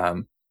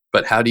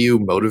 But how do you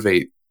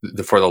motivate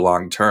for the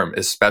long term,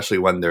 especially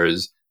when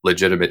there's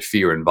legitimate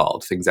fear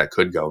involved, things that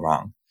could go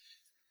wrong?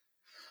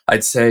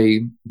 I'd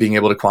say being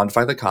able to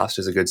quantify the cost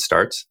is a good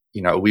start.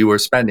 We were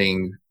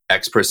spending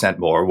X%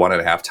 more,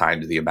 1.5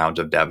 times the amount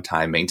of dev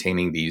time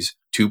maintaining these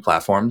 2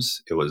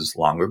 platforms. It was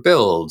longer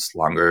builds,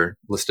 longer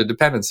list of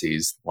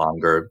dependencies,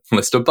 longer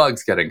list of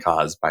bugs getting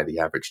caused by the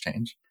average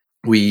change.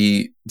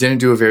 We didn't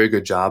do a very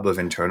good job of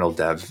internal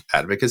dev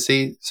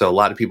advocacy. So a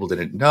lot of people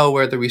didn't know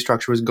where the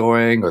restructure was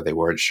going, or they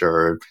weren't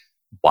sure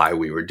why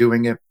we were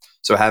doing it.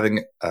 So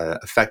having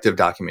effective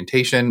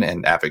documentation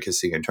and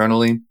advocacy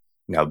internally,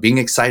 being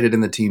excited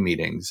in the team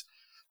meetings.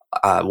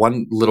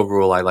 One little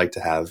rule I like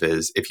to have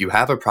is if you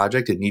have a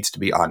project, it needs to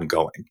be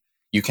ongoing.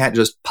 You can't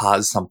just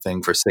pause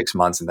something for 6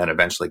 months and then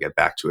eventually get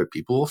back to it.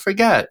 People will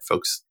forget.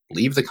 Folks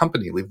leave the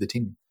company, leave the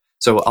team.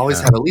 So always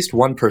have at least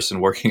one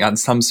person working on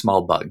some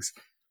small bugs,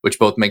 which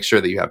both makes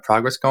sure that you have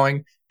progress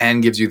going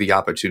and gives you the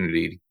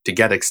opportunity to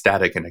get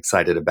ecstatic and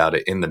excited about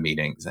it in the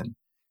meetings and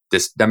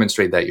just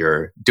demonstrate that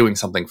you're doing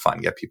something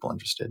fun, get people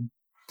interested.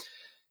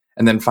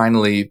 And then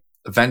finally,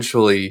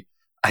 eventually,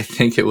 I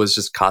think it was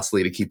just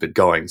costly to keep it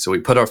going. So we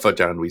put our foot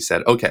down and we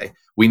said, okay,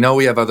 we know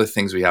we have other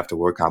things we have to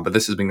work on, but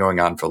this has been going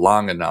on for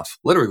long enough,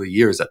 literally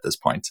years at this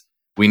point.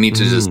 We need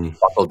to just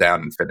buckle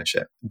down and finish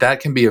it. That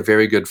can be a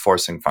very good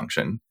forcing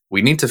function.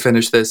 We need to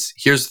finish this.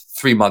 Here's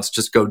 3 months,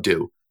 just go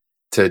do,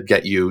 to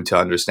get you to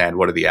understand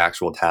what are the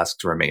actual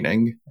tasks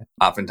remaining.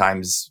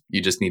 Oftentimes,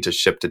 you just need to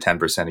ship to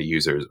 10% of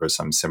users or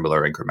some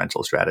similar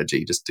incremental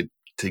strategy just to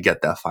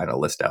get that final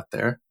list out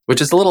there, which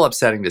is a little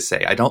upsetting to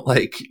say. I don't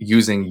like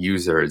using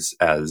users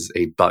as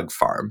a bug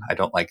farm. I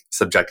don't like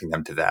subjecting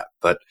them to that.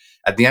 But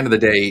at the end of the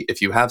day,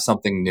 if you have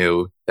something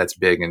new that's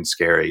big and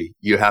scary,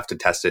 you have to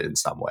test it in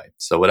some way.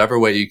 So whatever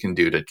way you can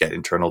do to get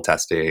internal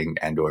testing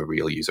and or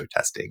real user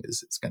testing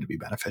is going to be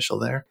beneficial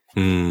there.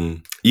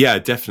 Yeah,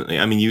 definitely.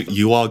 I mean,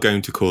 you are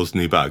going to cause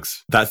new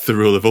bugs. That's the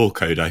rule of all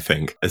code, I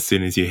think. As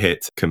soon as you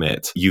hit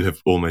commit, you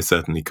have almost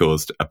certainly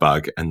caused a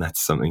bug, and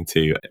that's something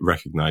to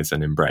recognize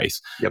and embrace.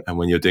 Yep. And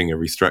when you're doing a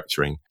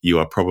restructuring, you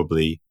are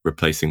probably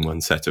replacing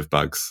one set of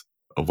bugs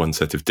or one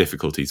set of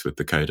difficulties with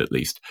the code, at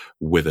least,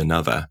 with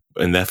another.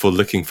 And therefore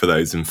looking for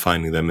those and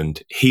finding them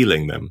and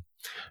healing them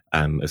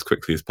as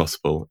quickly as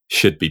possible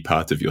should be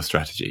part of your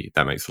strategy.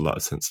 That makes a lot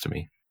of sense to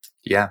me.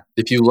 Yeah.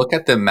 If you look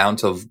at the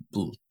amount of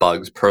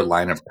bugs per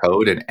line of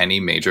code in any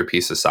major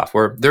piece of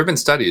software, there have been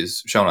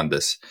studies shown on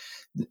this.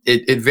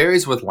 It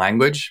varies with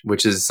language,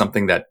 which is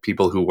something that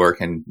people who work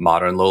in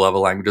modern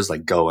low-level languages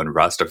like Go and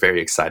Rust are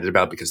very excited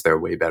about because they're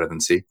way better than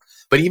C.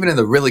 But even in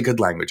the really good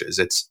languages,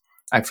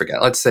 I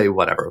forget, let's say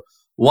whatever,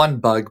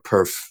 one bug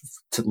per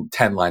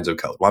 10 lines of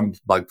code, one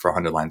bug for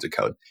 100 lines of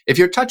code. If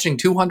you're touching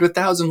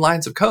 200,000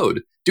 lines of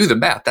code, do the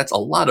math. That's a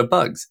lot of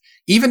bugs.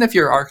 Even if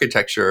your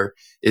architecture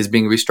is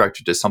being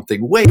restructured to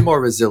something way more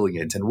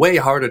resilient and way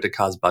harder to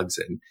cause bugs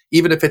in,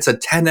 even if it's a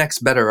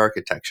 10x better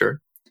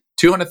architecture,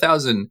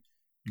 200,000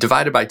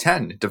 divided by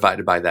 10,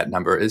 divided by that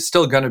number, is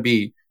still going to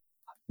be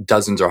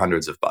dozens or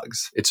hundreds of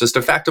bugs. It's just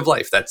a fact of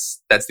life.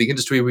 That's the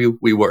industry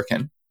we work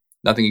in.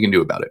 Nothing you can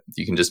do about it.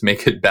 You can just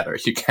make it better.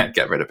 You can't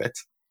get rid of it.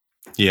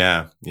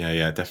 Yeah,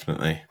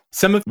 definitely.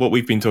 Some of what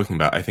we've been talking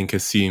about, I think,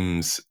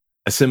 assumes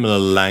a similar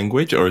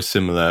language or a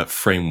similar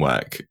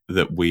framework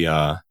that we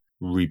are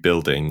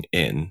rebuilding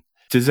in.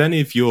 Does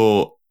any of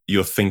your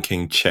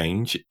thinking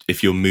change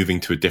if you're moving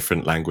to a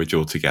different language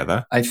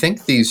altogether? I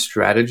think these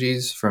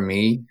strategies for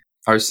me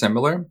are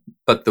similar,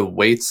 but the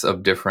weights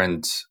of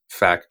different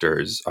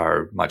factors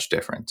are much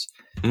different.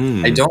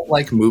 I don't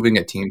like moving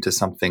a team to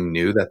something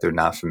new that they're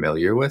not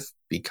familiar with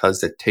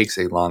because it takes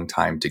a long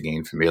time to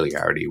gain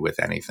familiarity with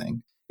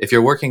anything. If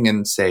you're working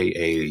in, say,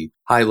 a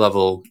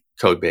high-level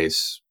code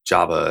base,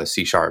 Java,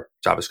 C#,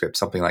 JavaScript,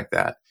 something like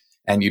that,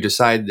 and you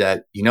decide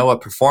that, you know what,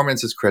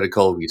 performance is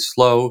critical, we're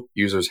slow,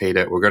 users hate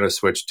it, we're going to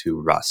switch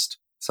to Rust,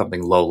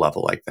 something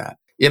low-level like that.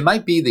 It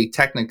might be the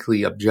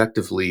technically,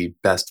 objectively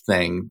best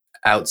thing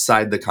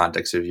outside the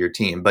context of your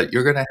team, but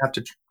you're going to have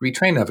to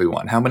retrain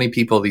everyone. How many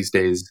people these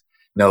days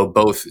know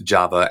both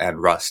Java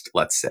and Rust,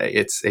 let's say?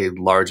 It's a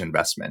large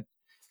investment.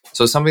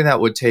 So something that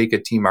would take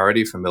a team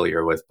already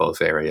familiar with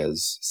both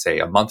areas, say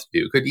a month to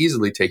do, could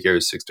easily take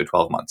yours 6 to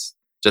 12 months,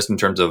 just in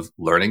terms of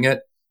learning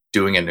it,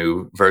 doing a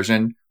new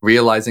version,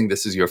 realizing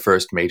this is your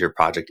first major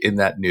project in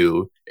that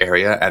new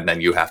area, and then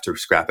you have to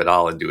scrap it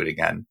all and do it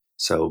again.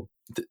 So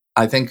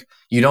I think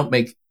you don't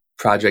make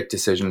project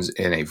decisions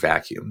in a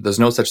vacuum. There's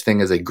no such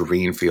thing as a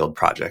greenfield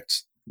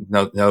project.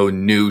 No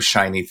new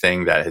shiny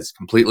thing that is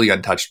completely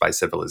untouched by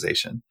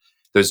civilization.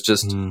 There's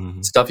just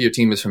stuff your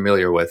team is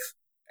familiar with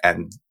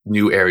and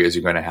new areas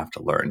you're going to have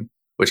to learn,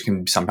 which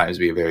can sometimes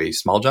be a very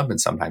small jump and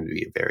sometimes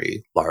be a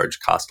very large,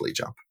 costly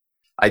jump.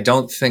 I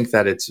don't think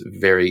that it's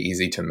very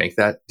easy to make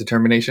that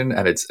determination,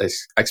 and it's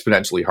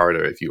exponentially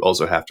harder if you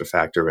also have to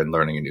factor in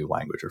learning a new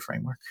language or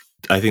framework.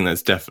 I think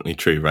that's definitely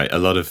true, right? A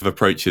lot of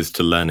approaches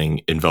to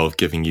learning involve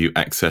giving you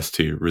access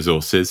to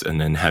resources and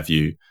then have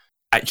you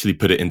actually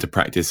put it into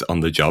practice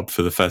on the job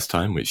for the first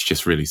time, which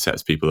just really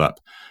sets people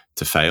up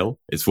to fail.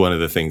 It's one of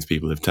the things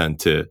people have turned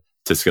to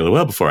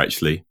Skillerwell before,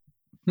 actually,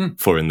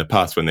 for in the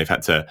past when they've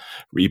had to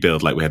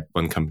rebuild. Like we had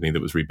one company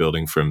that was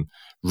rebuilding from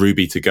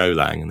Ruby to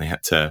Golang, and they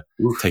had to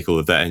take all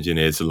of their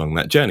engineers along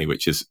that journey,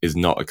 which is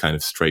not a kind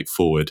of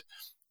straightforward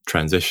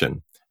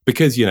transition.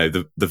 Because, you know,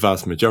 the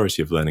vast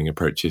majority of learning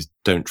approaches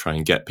don't try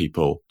and get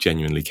people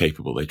genuinely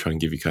capable. They try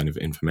and give you kind of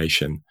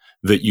information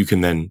that you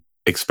can then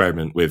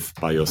experiment with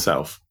by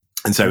yourself.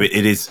 And so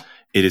it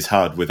is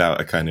hard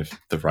without a kind of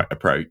the right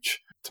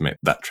approach to make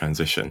that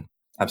transition.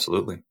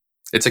 Absolutely.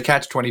 It's a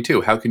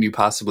catch-22. How can you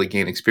possibly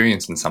gain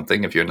experience in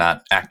something if you're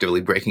not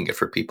actively breaking it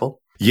for people?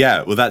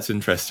 Yeah, well, that's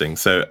interesting.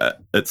 So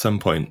at some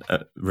point,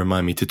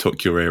 remind me to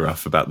talk your ear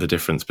off about the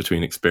difference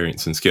between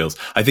experience and skills.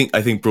 I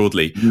think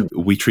broadly,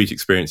 we treat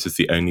experience as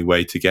the only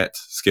way to get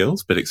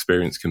skills, but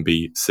experience can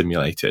be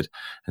simulated.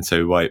 And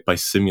so by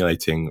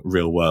simulating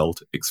real-world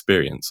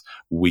experience,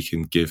 we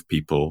can give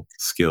people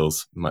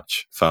skills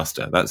much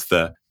faster. That's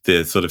the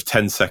sort of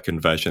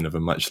 10-second version of a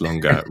much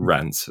longer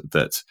rant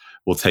that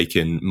will take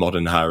in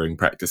modern hiring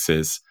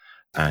practices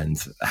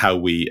and how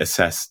we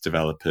assess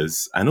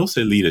developers and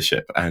also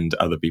leadership and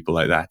other people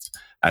like that,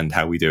 and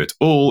how we do it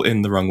all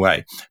in the wrong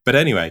way. But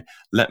anyway,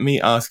 let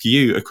me ask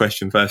you a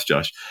question first,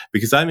 Josh,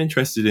 because I'm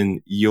interested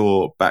in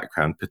your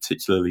background,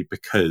 particularly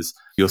because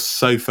you're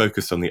so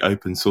focused on the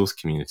open source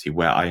community,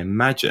 where I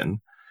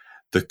imagine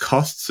the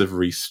costs of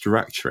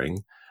restructuring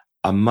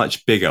are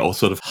much bigger or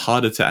sort of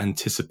harder to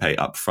anticipate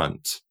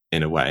upfront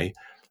in a way,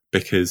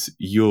 because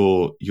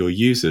your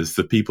users,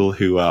 the people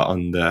who are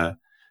on the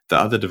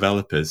other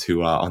developers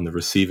who are on the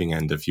receiving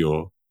end of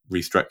your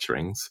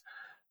restructurings,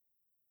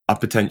 are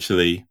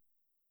potentially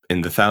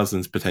in the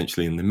thousands,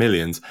 potentially in the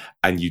millions,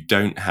 and you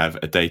don't have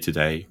a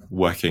day-to-day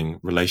working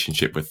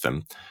relationship with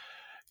them.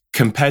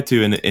 Compared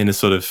to in a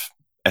sort of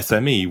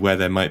SME where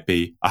there might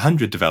be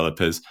 100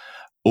 developers,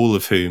 all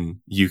of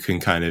whom you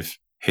can kind of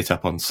hit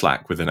up on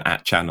Slack with an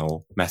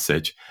 @channel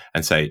message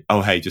and say,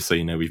 oh, hey, just so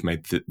you know, we've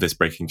made this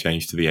breaking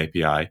change to the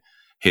API.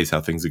 Here's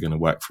how things are going to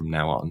work from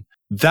now on.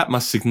 That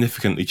must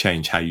significantly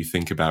change how you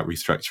think about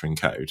restructuring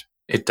code.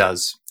 It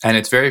does. And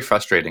it's very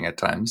frustrating at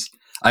times.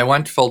 I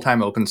went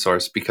full-time open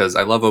source because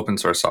I love open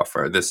source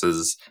software. This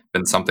has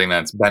been something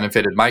that's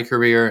benefited my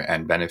career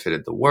and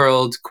benefited the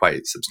world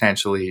quite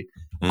substantially,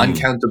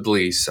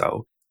 uncountably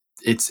so.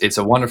 It's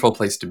a wonderful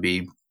place to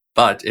be,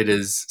 but it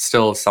is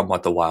still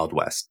somewhat the Wild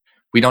West.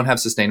 We don't have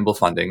sustainable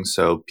funding,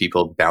 so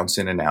people bounce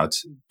in and out.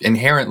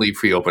 Inherently,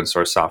 free open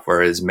source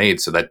software is made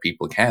so that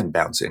people can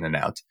bounce in and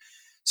out.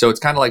 So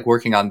it's kind of like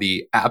working on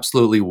the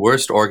absolutely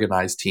worst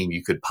organized team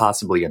you could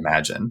possibly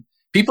imagine.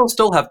 People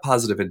still have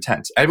positive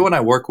intent. Everyone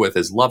I work with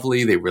is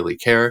lovely. They really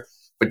care.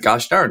 But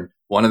gosh darn,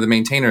 one of the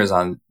maintainers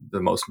on the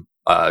most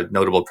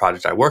notable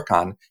project I work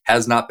on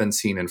has not been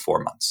seen in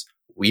 4 months.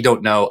 We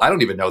don't know. I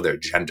don't even know their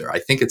gender. I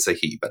think it's a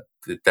he, but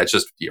that's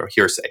just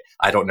hearsay.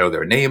 I don't know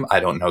their name. I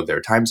don't know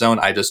their time zone.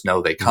 I just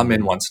know they come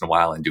in once in a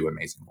while and do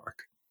amazing work.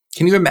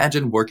 Can you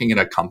imagine working in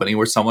a company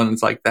where someone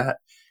is like that?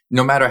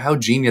 No matter how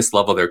genius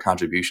level their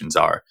contributions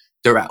are,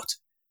 they're out.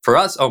 For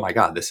us, oh my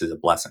God, this is a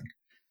blessing.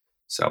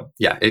 So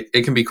yeah,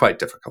 it can be quite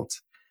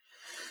difficult.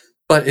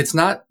 But it's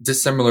not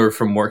dissimilar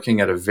from working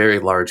at a very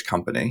large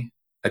company.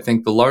 I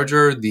think the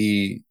larger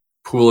the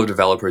pool of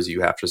developers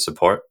you have to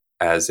support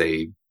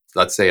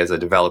let's say as a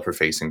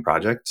developer-facing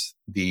project,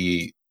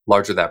 the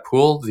larger that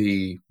pool,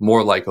 the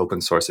more like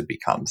open source it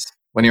becomes.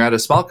 When you're at a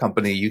small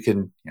company, you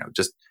can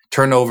just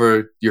turn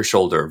over your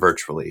shoulder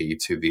virtually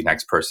to the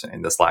next person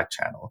in the Slack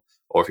channel.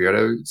 Or if you're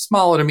at a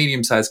small or a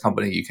medium-sized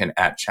company, you can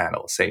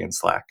 @channel, say in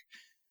Slack.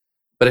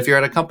 But if you're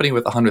at a company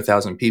with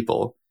 100,000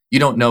 people, you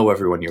don't know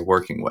everyone you're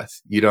working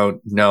with. You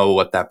don't know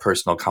what that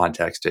personal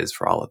context is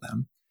for all of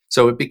them.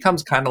 So it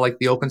becomes kind of like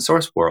the open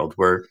source world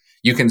where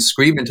you can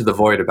scream into the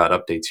void about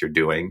updates you're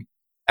doing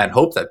and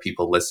hope that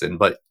people listen,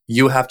 but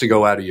you have to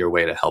go out of your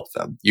way to help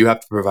them. You have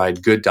to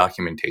provide good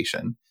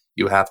documentation.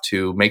 You have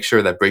to make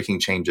sure that breaking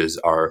changes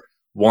are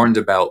warned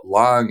about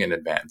long in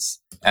advance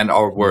and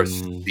are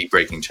worth the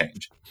breaking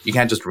change. You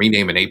can't just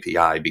rename an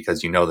API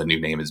because you know the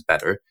new name is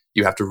better.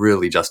 You have to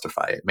really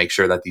justify it. Make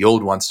sure that the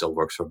old one still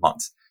works for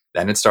months.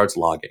 Then it starts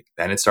logging.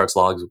 Then it starts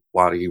logging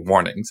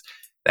warnings.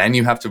 Then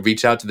you have to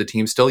reach out to the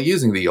team still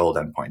using the old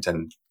endpoint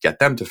and get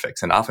them to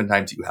fix. And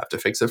oftentimes you have to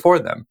fix it for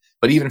them.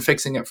 But even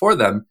fixing it for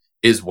them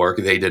is work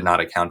they did not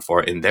account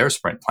for in their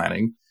sprint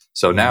planning.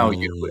 So now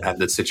you have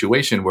this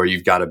situation where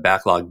you've got a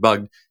backlog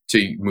bug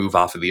to move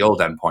off of the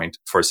old endpoint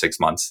for 6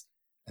 months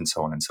and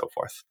so on and so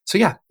forth. So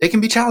yeah, it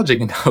can be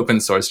challenging in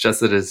open source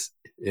just as it is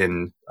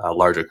in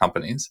larger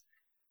companies.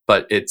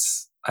 But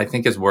I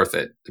think it's worth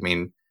it. I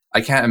mean,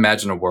 I can't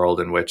imagine a world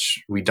in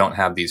which we don't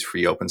have these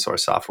free open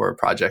source software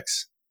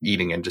projects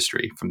eating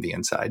industry from the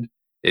inside.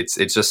 It's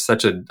just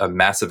such a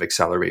massive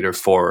accelerator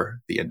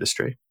for the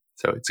industry.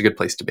 So it's a good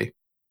place to be.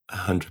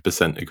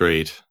 100%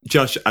 agreed.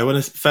 Josh, I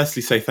want to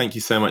firstly say thank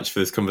you so much for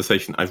this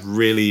conversation. I've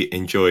really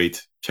enjoyed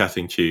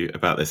chatting to you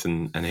about this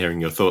and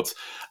hearing your thoughts.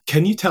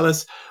 Can you tell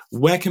us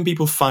where can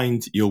people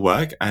find your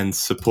work and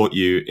support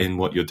you in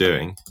what you're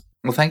doing?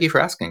 Well, thank you for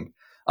asking.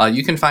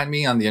 You can find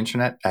me on the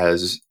internet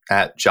as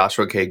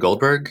 @Joshua K.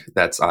 Goldberg.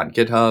 That's on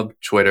GitHub,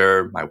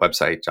 Twitter, my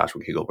website,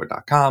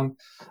 joshuakgoldberg.com.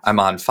 I'm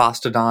on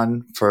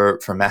Fastodon for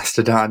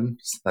Mastodon,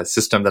 a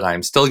system that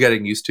I'm still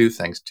getting used to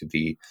thanks to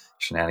the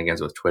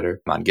shenanigans with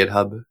Twitter. I'm on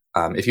GitHub.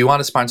 If you want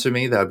to sponsor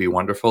me, that would be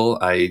wonderful.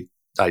 I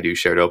do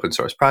shared open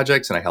source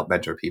projects and I help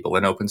mentor people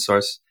in open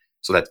source.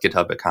 So that's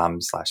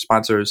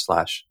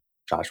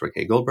github.com/sponsors/Joshua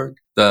K. Goldberg.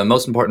 The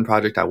most important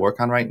project I work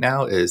on right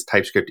now is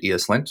TypeScript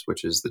ESLint,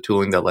 which is the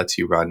tooling that lets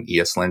you run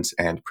ESLint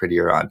and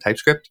Prettier on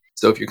TypeScript.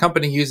 So if your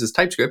company uses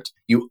TypeScript,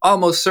 you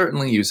almost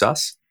certainly use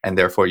us, and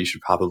therefore you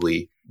should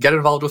probably get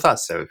involved with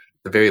us, or at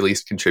the very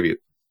least contribute.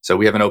 So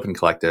we have an open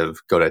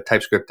collective. Go to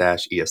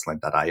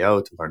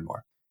typescript-eslint.io to learn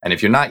more. And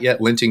if you're not yet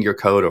linting your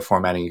code or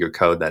formatting your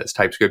code that is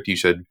TypeScript, you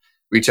should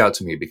reach out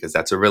to me because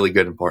that's a really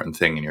good, important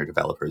thing, and your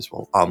developers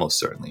will almost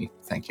certainly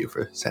thank you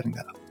for setting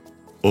that up.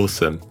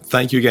 Awesome.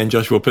 Thank you again,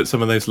 Josh. We'll put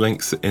some of those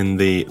links in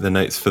the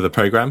notes for the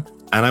program.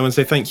 And I want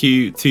to say thank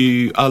you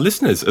to our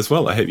listeners as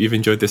well. I hope you've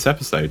enjoyed this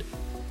episode.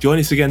 Join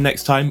us again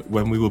next time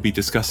when we will be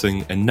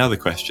discussing another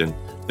question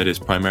that is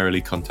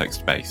primarily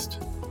context-based.